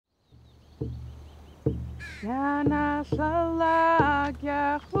Yana slalag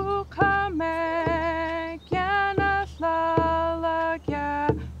Yahukame, Yana slalag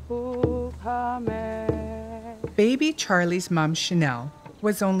Yahukame. Baby Charlie's mom, Chanel,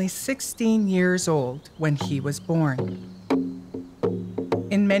 was only 16 years old when he was born.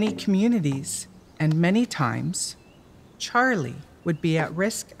 In many communities, and many times, Charlie would be at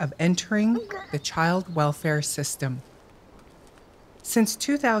risk of entering the child welfare system. Since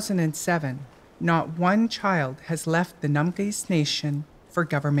 2007, not one child has left the Namgis Nation for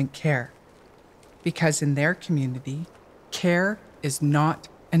government care, because in their community, care is not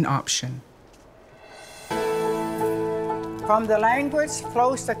an option. From the language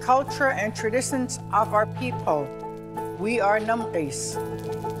flows the culture and traditions of our people. We are Namgis.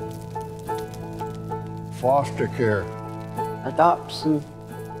 Foster care. Adoption.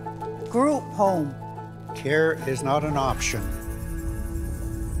 Group home. Care is not an option.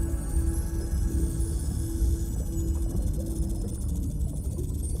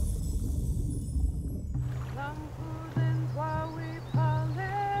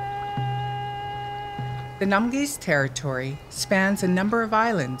 The Namgis territory spans a number of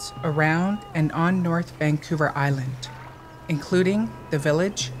islands around and on North Vancouver Island, including the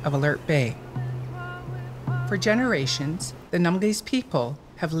village of Alert Bay. For generations, the Namgis people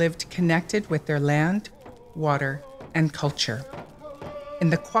have lived connected with their land, water, and culture. In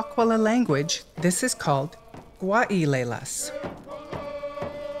the Kwakwala language, this is called Gwailelas.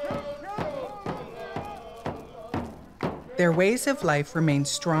 Their ways of life remain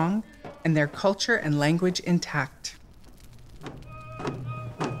strong and their culture and language intact.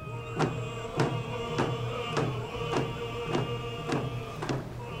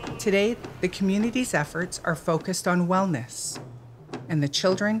 Today, the community's efforts are focused on wellness, and the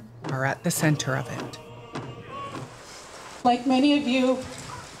children are at the center of it. Like many of you,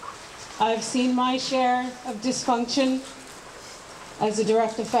 I've seen my share of dysfunction as a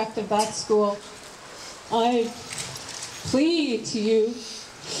direct effect of that school. I plead to you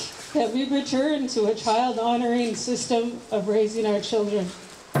that we return to a child-honoring system of raising our children.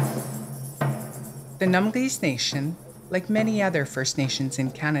 The Namgis Nation, like many other First Nations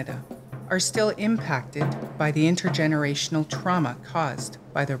in Canada, are still impacted by the intergenerational trauma caused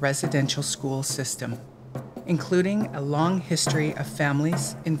by the residential school system, including a long history of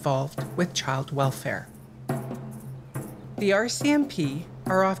families involved with child welfare. The RCMP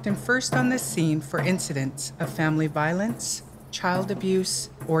are often first on the scene for incidents of family violence, child abuse,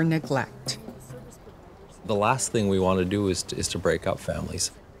 or neglect. The last thing we want to do is to break up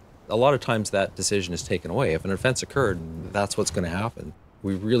families. A lot of times that decision is taken away. If an offense occurred, that's what's going to happen.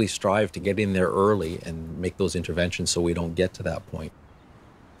 We really strive to get in there early and make those interventions so we don't get to that point.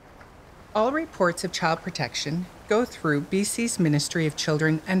 All reports of child protection go through BC's Ministry of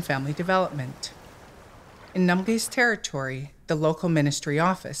Children and Family Development. In Namgis territory, the local ministry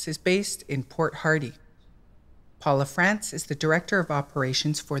office is based in Port Hardy. Paula France is the Director of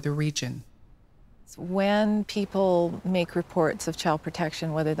Operations for the region. When people make reports of child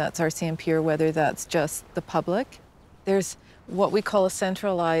protection, whether that's RCMP or whether that's just the public, there's what we call a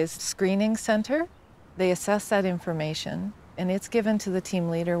centralized screening center. They assess that information, and it's given to the team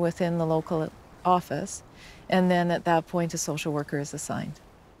leader within the local office, and then at that point a social worker is assigned.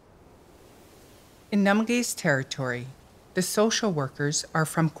 In Namgis territory, the social workers are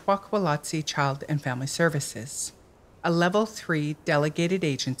from Kwakwalatsi Child and Family Services, a Level 3 delegated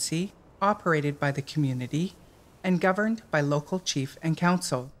agency operated by the community and governed by local chief and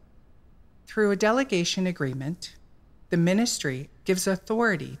council. Through a delegation agreement, the ministry gives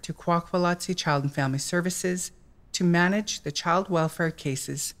authority to Kwakwalatsi Child and Family Services to manage the child welfare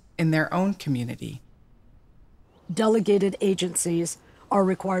cases in their own community. Delegated agencies are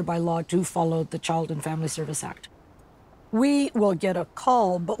required by law to follow the Child and Family Service Act. We will get a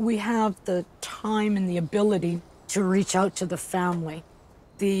call, but we have the time and the ability to reach out to the family.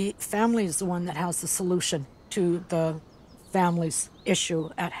 The family is the one that has the solution to the family's issue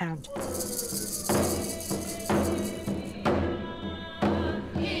at hand.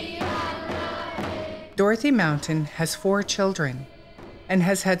 Dorothy Mountain has 4 children and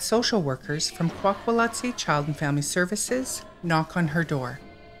has had social workers from Kwakwalatsi Child and Family Services knock on her door.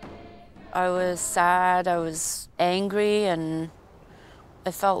 I was sad, I was angry, and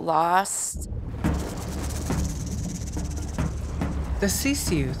I felt lost. The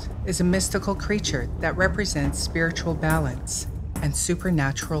Sisiyuth is a mystical creature that represents spiritual balance and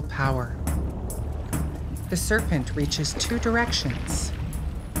supernatural power. The serpent reaches 2 directions.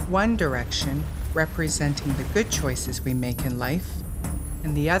 One direction representing the good choices we make in life,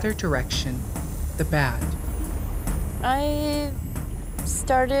 and the other direction, the bad. I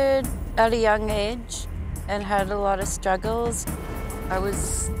started at a young age and had a lot of struggles. I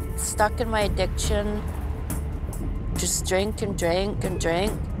was stuck in my addiction, just drink and drink and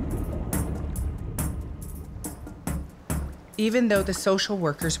drink. Even though the social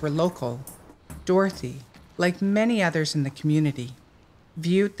workers were local, Dorothy, like many others in the community,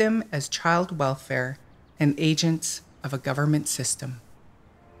 viewed them as child welfare and agents of a government system.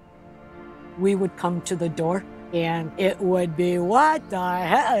 We would come to the door and it would be, what the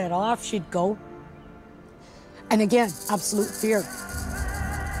hell? And off she'd go. And again, absolute fear.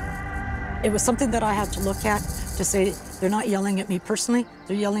 It was something that I had to look at to say, they're not yelling at me personally,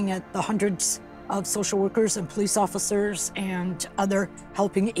 they're yelling at the hundreds of social workers and police officers and other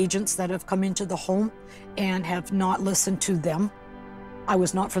helping agents that have come into the home and have not listened to them. I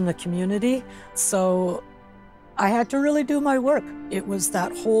was not from the community, so I had to really do my work. It was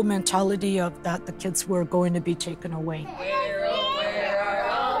that whole mentality of that the kids were going to be taken away. Where, oh, where are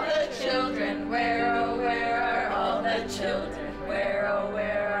all the children? Where, oh, where are all the children? Where, oh,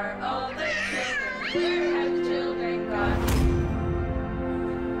 where are all the children? Where have children gone?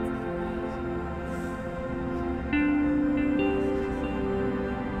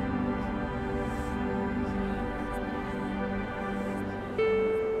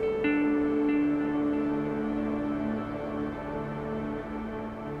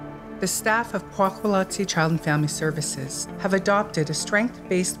 The staff of Kwakwaka'wakw Child and Family Services have adopted a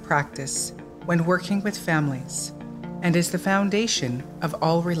strength-based practice when working with families and is the foundation of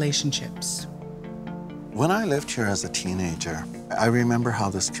all relationships. When I lived here as a teenager, I remember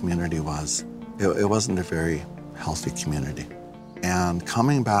how this community was. It wasn't a very healthy community. And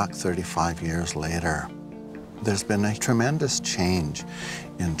coming back 35 years later, there's been a tremendous change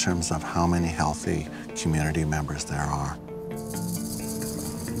in terms of how many healthy community members there are.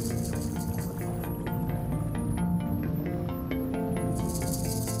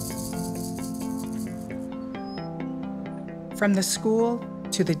 From the school,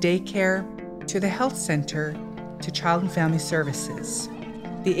 to the daycare, to the health center, to Child and Family Services,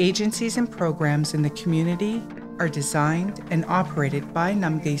 the agencies and programs in the community are designed and operated by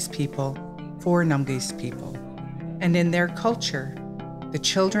Namgis people for Namgis people. And in their culture, the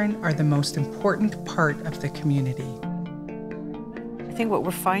children are the most important part of the community. I think what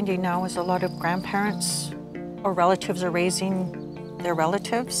we're finding now is a lot of grandparents or relatives are raising their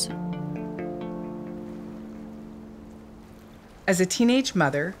relatives. As a teenage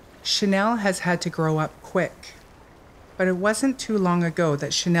mother, Chanel has had to grow up quick. But it wasn't too long ago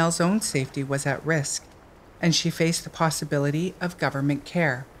that Chanel's own safety was at risk, and she faced the possibility of government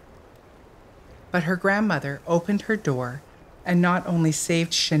care. But her grandmother opened her door and not only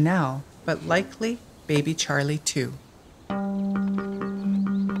saved Chanel, but likely baby Charlie too.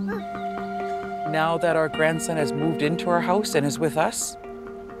 Now that our grandson has moved into our house and is with us,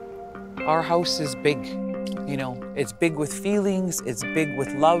 our house is big. You know, it's big with feelings, it's big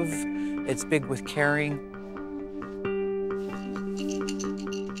with love, it's big with caring.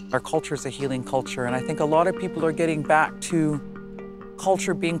 Our culture is a healing culture, and I think a lot of people are getting back to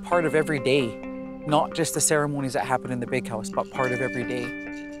culture being part of every day, not just the ceremonies that happen in the big house, but part of every day.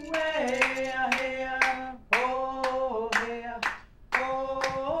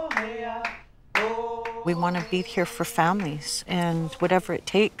 We want to be here for families and whatever it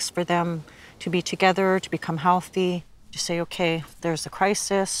takes for them to be together, to become healthy, to say, okay, there's a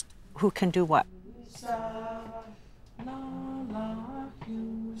crisis, who can do what?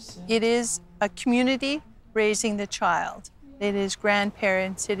 It is a community raising the child. It is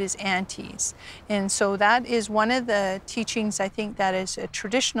grandparents, it is aunties. And so that is one of the teachings, I think, that is a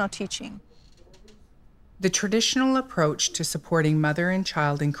traditional teaching. The traditional approach to supporting mother and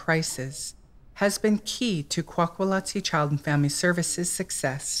child in crisis has been key to Kwakwaka'wakw Child and Family Services'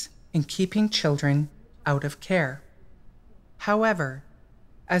 success in keeping children out of care. However,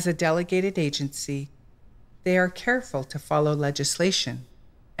 as a delegated agency, they are careful to follow legislation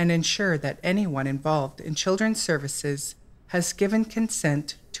and ensure that anyone involved in children's services has given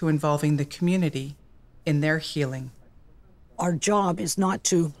consent to involving the community in their healing. Our job is not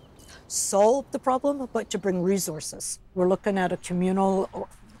to solve the problem, but to bring resources. We're looking at a communal or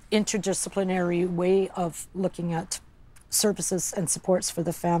interdisciplinary way of looking at services and supports for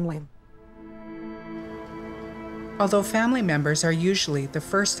the family. Although family members are usually the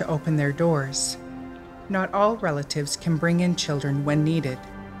first to open their doors, not all relatives can bring in children when needed.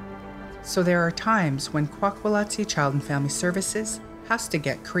 So there are times when Kwakwaka'wakw Child and Family Services has to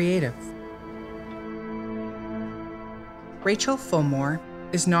get creative. Rachel Fulmore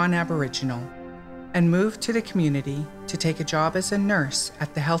is non-Aboriginal and moved to the community to take a job as a nurse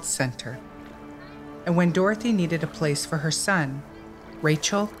at the health center. And when Dorothy needed a place for her son,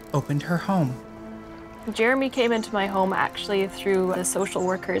 Rachel opened her home. Jeremy came into my home actually through the social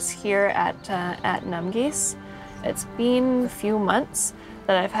workers here at Namgis. It's been a few months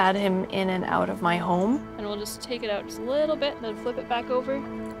that I've had him in and out of my home. And we'll just take it out just a little bit and then flip it back over.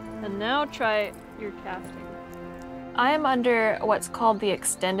 And now try your casting. I am under what's called the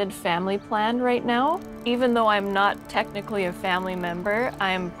extended family plan right now. Even though I'm not technically a family member,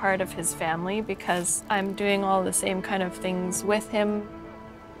 I am part of his family because I'm doing all the same kind of things with him.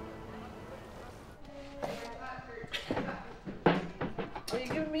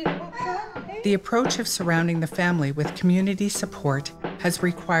 The approach of surrounding the family with community support has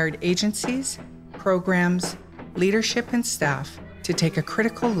required agencies, programs, leadership, and staff to take a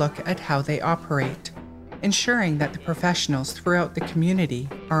critical look at how they operate, ensuring that the professionals throughout the community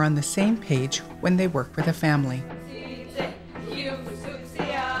are on the same page when they work with a family.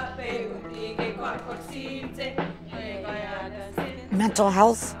 Mental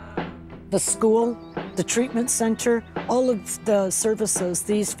health, the school, the treatment center, all of the services,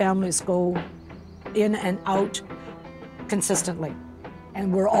 these families go in and out consistently.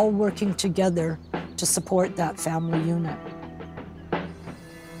 And we're all working together to support that family unit.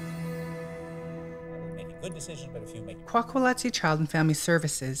 Kwakwa'la'zi Child and Family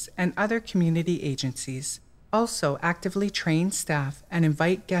Services and other community agencies also actively train staff and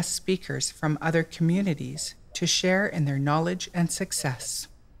invite guest speakers from other communities to share in their knowledge and success.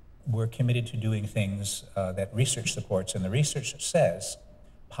 We're committed to doing things that research supports, and the research says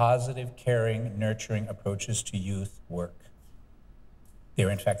positive, caring, nurturing approaches to youth work. They're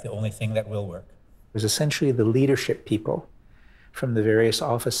in fact the only thing that will work. It was essentially the leadership people from the various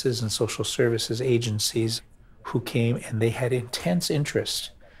offices and social services agencies who came, and they had intense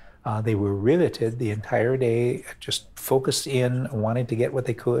interest. They were riveted the entire day, just focused in, wanting to get what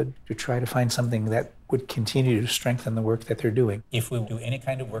they could to try to find something that would continue to strengthen the work that they're doing. If we do any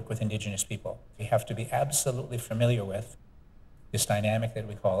kind of work with Indigenous people, we have to be absolutely familiar with this dynamic that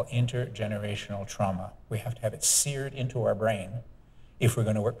we call intergenerational trauma. We have to have it seared into our brain if we're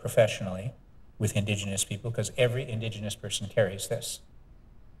going to work professionally with Indigenous people, because every Indigenous person carries this.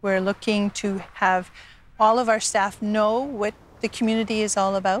 We're looking to have all of our staff know what the community is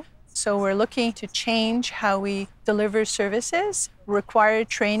all about. So we're looking to change how we deliver services, require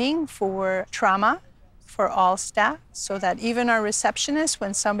training for trauma for all staff, so that even our receptionist,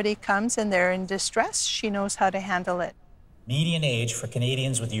 when somebody comes and they're in distress, she knows how to handle it. Median age for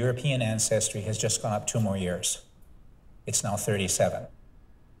Canadians with European ancestry has just gone up 2 more years. It's now 37.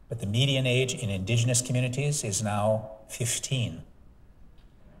 But the median age in Indigenous communities is now 15.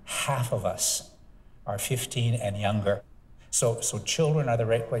 Half of us are 15 and younger. So children are the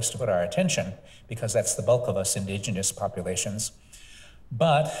right place to put our attention, because that's the bulk of us Indigenous populations.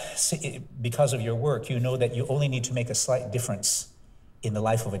 But because of your work, you know that you only need to make a slight difference in the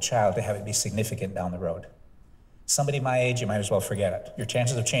life of a child to have it be significant down the road. Somebody my age, you might as well forget it. Your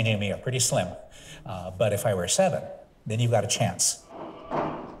chances of changing me are pretty slim. But if I were 7, then you've got a chance.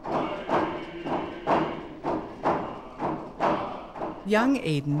 Young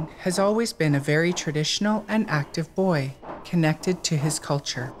Aiden has always been a very traditional and active boy, connected to his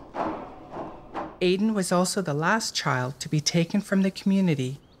culture. Aiden was also the last child to be taken from the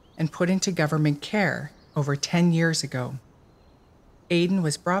community and put into government care over 10 years ago. Aiden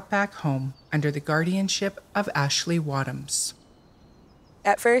was brought back home under the guardianship of Ashley Wadhams.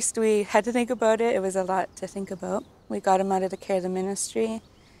 At first, we had to think about it. It was a lot to think about. We got him out of the care of the ministry.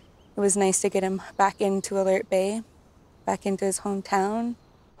 It was nice to get him back into Alert Bay, back into his hometown.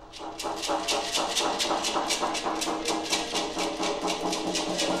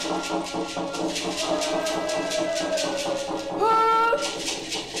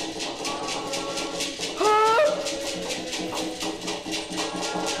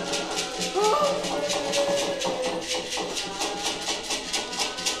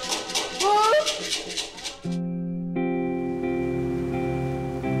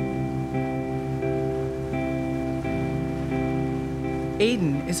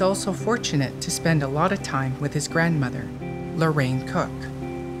 Aiden is also fortunate to spend a lot of time with his grandmother, Lorraine Cook,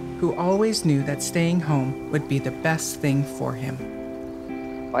 who always knew that staying home would be the best thing for him.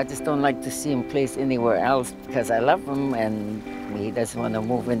 I just don't like to see him placed anywhere else because I love him and he doesn't want to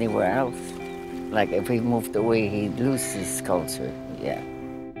move anywhere else. Like if he moved away, he'd lose his culture, yeah.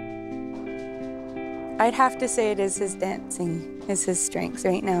 I'd have to say it is his dancing, is his strength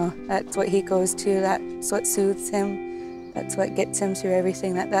right now. That's what he goes to, that's what soothes him. That's what gets him through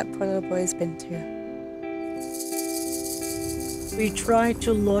everything that poor little boy's been through. We try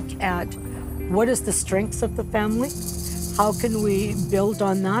to look at what is the strengths of the family, how can we build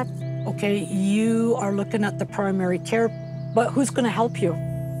on that? Okay, you are looking at the primary care But who's going to help you?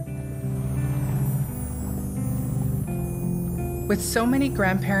 With so many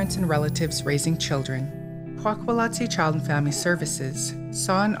grandparents and relatives raising children, Kwakwa'alaksi Child and Family Services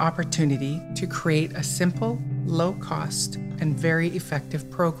saw an opportunity to create a simple, low-cost, and very effective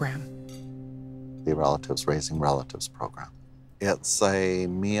program. The Relatives Raising Relatives program. It's a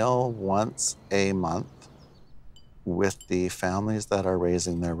meal once a month with the families that are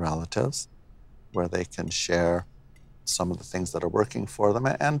raising their relatives, where they can share some of the things that are working for them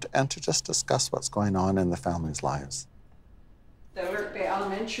and to just discuss what's going on in the family's lives. The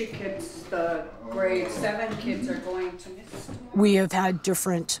elementary kids, the grade 7 kids are going to miss. We have had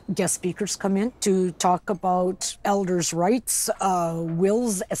different guest speakers come in to talk about elders' rights,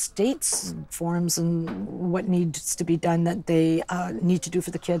 wills, estates, forms, and what needs to be done that they need to do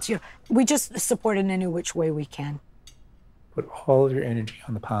for the kids. You know, we just support in any which way we can. Put all of your energy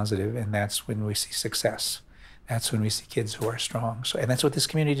on the positive, and that's when we see success. That's when we see kids who are strong. So, and that's what this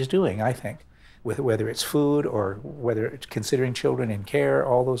community is doing, I think. With whether it's food or whether it's considering children in care,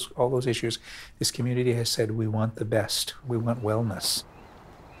 all those issues, this community has said we want the best. We want wellness.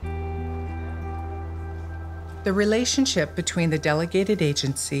 The relationship between the delegated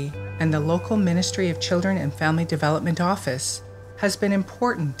agency and the local Ministry of Children and Family Development Office has been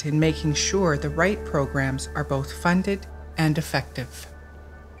important in making sure the right programs are both funded and effective.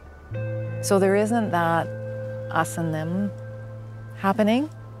 So there isn't that us and them happening.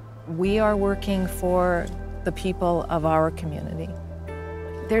 We are working for the people of our community.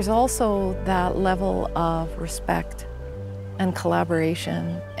 There's also that level of respect and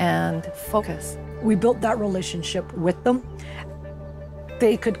collaboration and focus. We built that relationship with them.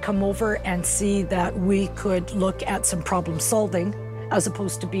 They could come over and see that we could look at some problem solving as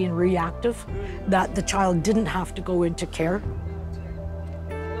opposed to being reactive, that the child didn't have to go into care.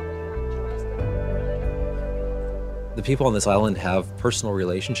 The people on this island have personal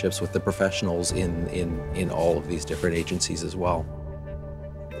relationships with the professionals in all of these different agencies as well.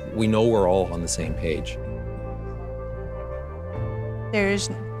 We know we're all on the same page. There's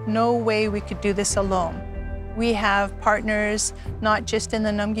no way we could do this alone. We have partners not just in the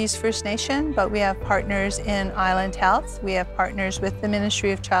Namgis First Nation, but we have partners in Island Health. We have partners with the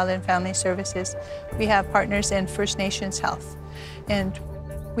Ministry of Child and Family Services. We have partners in First Nations Health. And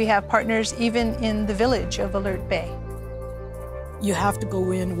we have partners even in the village of Alert Bay. You have to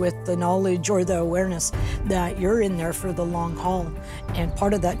go in with the knowledge or the awareness that you're in there for the long haul. And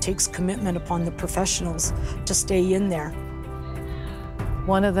part of that takes commitment upon the professionals to stay in there.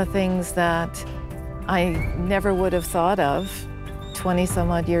 One of the things that I never would have thought of 20 some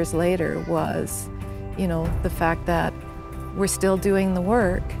odd years later was, you know, the fact that we're still doing the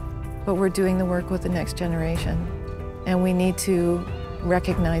work, but we're doing the work with the next generation. And we need to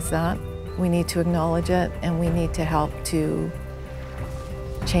recognize that, we need to acknowledge it, and we need to help to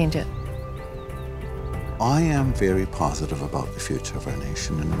change it. I am very positive about the future of our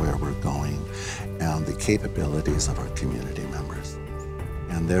nation and where we're going and the capabilities of our community members.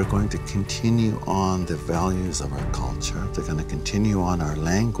 And they're going to continue on the values of our culture. They're going to continue on our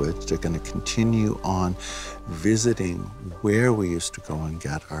language. They're going to continue on visiting where we used to go and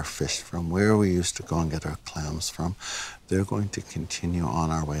get our fish from, where we used to go and get our clams from. They're going to continue on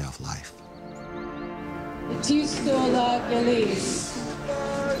our way of life.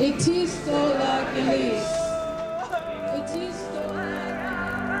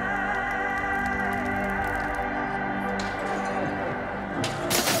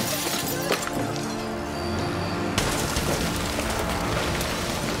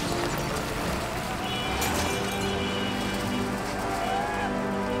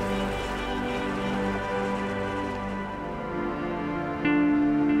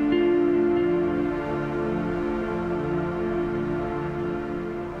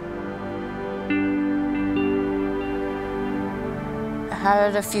 I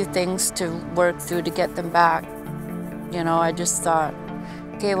had a few things to work through to get them back. You know, I just thought,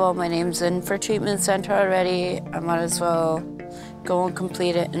 okay, well, my name's in for treatment center already. I might as well go and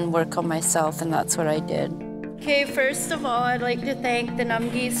complete it and work on myself, and that's what I did. Okay, first of all, I'd like to thank the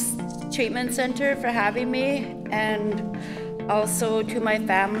Namgis Treatment Center for having me, and also to my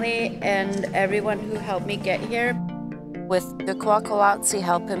family and everyone who helped me get here. With the Kwakwa'alaksi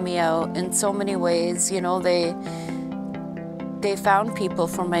helping me out in so many ways, you know, they found people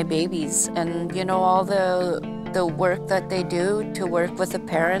for my babies, and you know, all the work that they do to work with the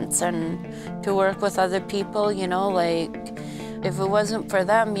parents and to work with other people, you know, like if it wasn't for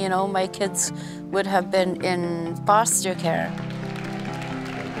them, you know, my kids would have been in foster care.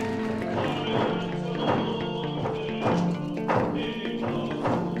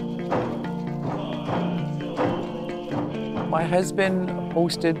 My husband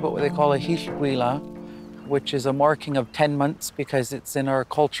hosted what they call a hishwila, which is a marking of 10 months because it's in our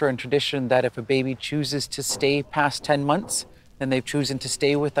culture and tradition that if a baby chooses to stay past 10 months, then they've chosen to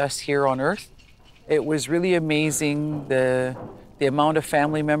stay with us here on Earth. It was really amazing, the amount of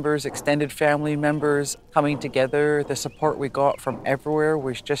family members, extended family members coming together, the support we got from everywhere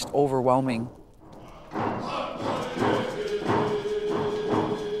was just overwhelming.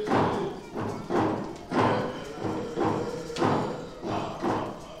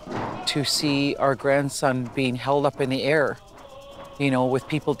 To see our grandson being held up in the air, you know, with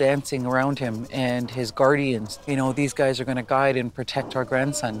people dancing around him and his guardians. You know, these guys are going to guide and protect our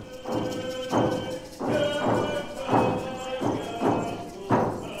grandson.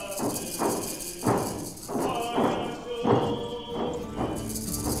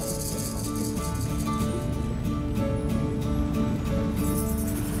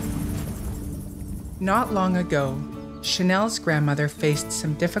 Not long ago, Chanel's grandmother faced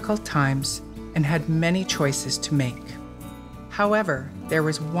some difficult times and had many choices to make. However, there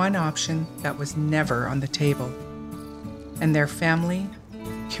was one option that was never on the table, and their family,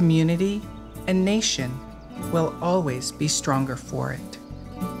 community, and nation will always be stronger for it.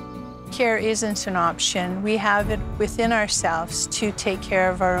 Care isn't an option. We have it within ourselves to take care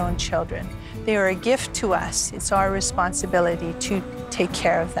of our own children. They are a gift to us. It's our responsibility to take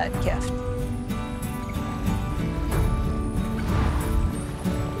care of that gift.